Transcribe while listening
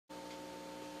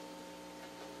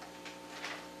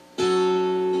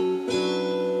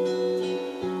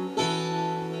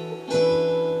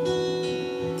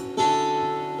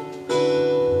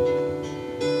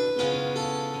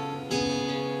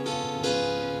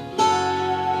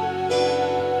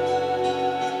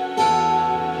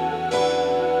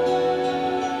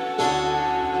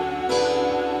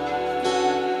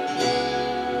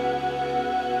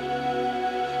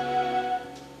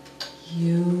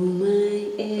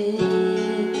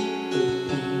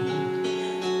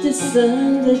The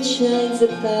sun that shines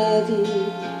above you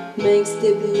makes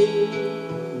the blue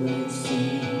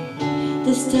rising.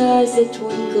 The stars that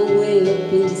twinkle way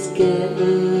up in the sky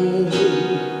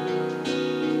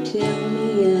tell me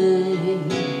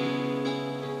I'm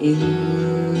in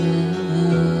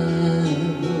love.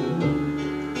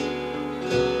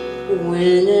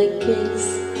 When I kiss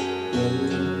your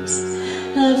lips,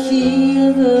 I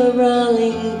feel the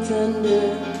rolling thunder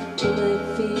to my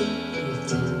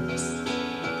fingertips,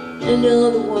 and all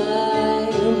the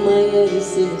while my head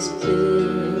is in a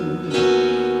spin,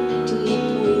 deep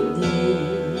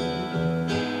within.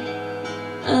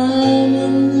 I'm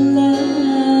in love.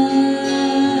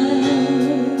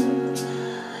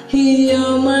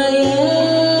 You're my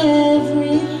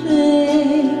everything,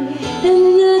 and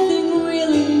nothing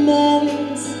really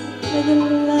matters but the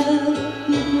love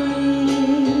you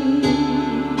bring.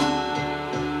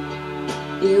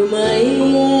 You're my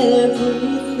everything.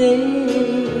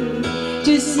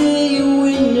 To see you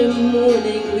in the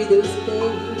morning with those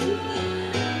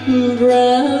big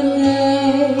brown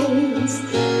eyes.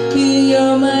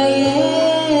 You're my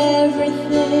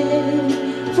everything.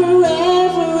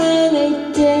 Forever and a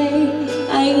day,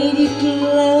 I need you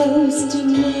close to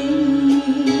me.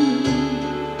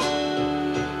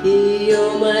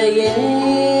 You're my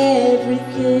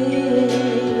everything.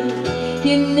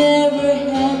 You never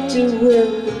have to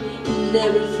worry,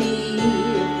 never fear,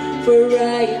 for I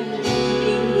am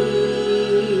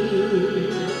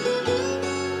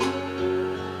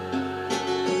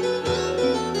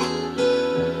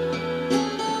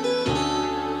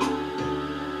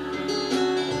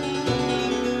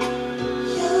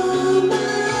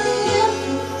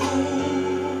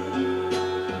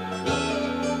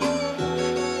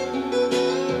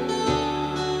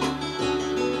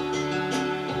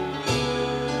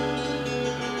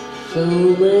for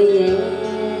my everything.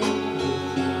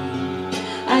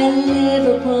 I live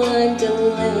upon the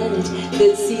land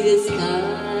that see the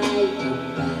sky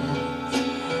above.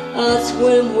 I'll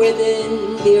swim within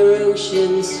their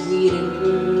ocean sweet and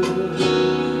cool.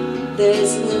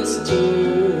 There's no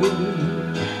storm,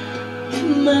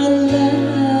 my love.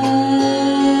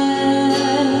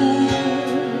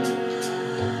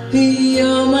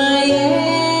 You're my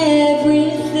everything.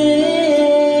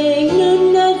 No,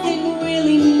 nothing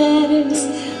really matters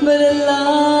but the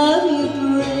love you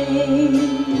bring.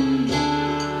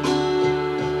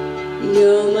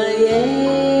 You're my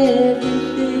everything.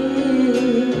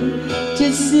 To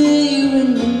see you in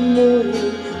the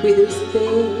morning with those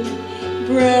big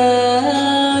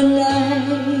brown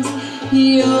eyes.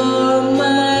 You're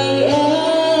my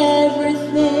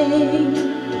everything.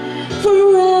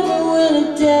 Forever and a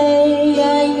day,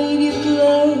 I need you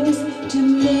close to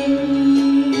me.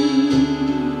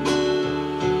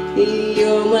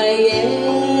 You're my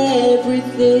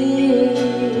everything.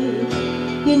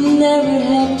 You never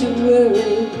have to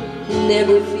worry,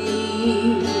 never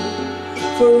fear,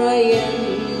 for I am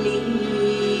near.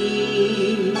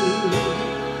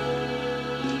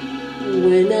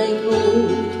 When I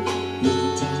hold you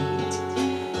tight,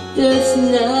 there's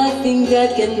nothing that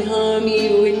can harm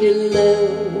you in the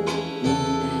lonely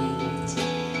night.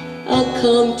 I'll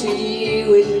come to you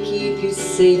and keep you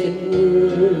safe and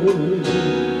warm,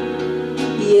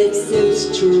 yet so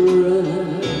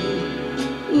strong,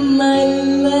 my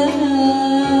love.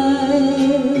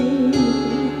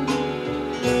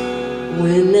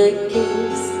 When I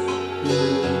kiss your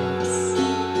lips,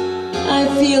 I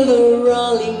feel the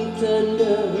rolling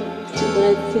thunder to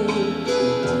my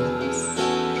fingertips,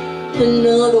 and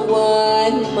all the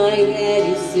while my head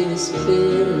is in a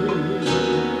spin,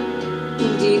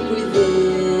 deep within.